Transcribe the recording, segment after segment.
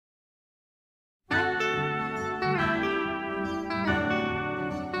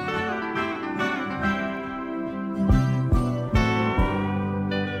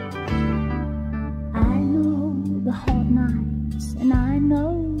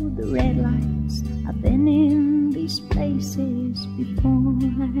the red lights. I've been in these places before.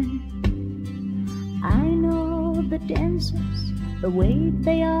 I know the dancers, the way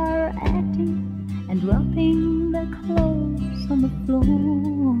they are acting and dropping their clothes on the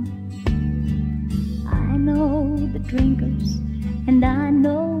floor. I know the drinkers and I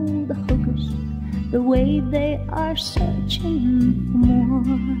know the hookers, the way they are searching for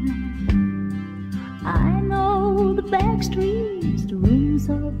more. I know the back streets, the rooms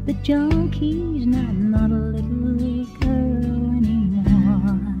of the junkies, and I'm not a little girl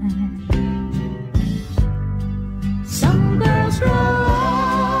anymore. Some girls grow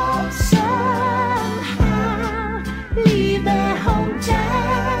up somehow, leave their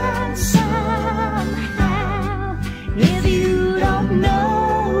hometown somehow. If you don't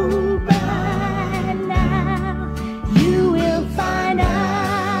know by now, you will find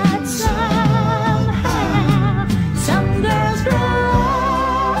out somehow. Some girls grow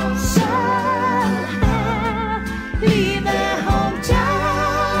up somehow, leave their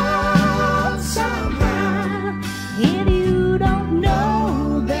hometown somehow. If you don't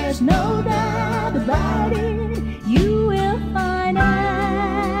know, there's no doubt about it, you will find out.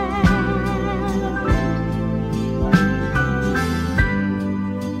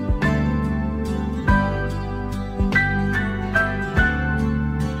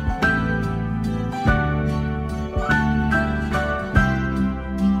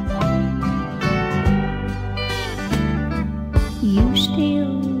 You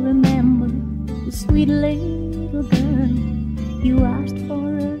still remember the sweet little girl you asked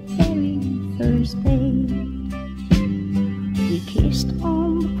for a very first date. We kissed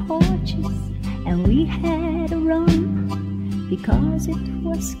on the porches and we had a run because it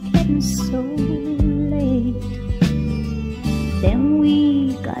was getting so late. Then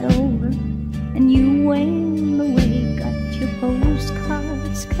we got over and you went away, got your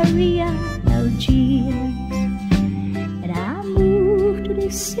postcards, Korea, Algiers. And I moved to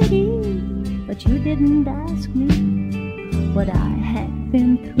this city, but you didn't ask me what I had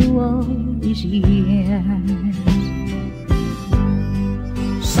been through all these years.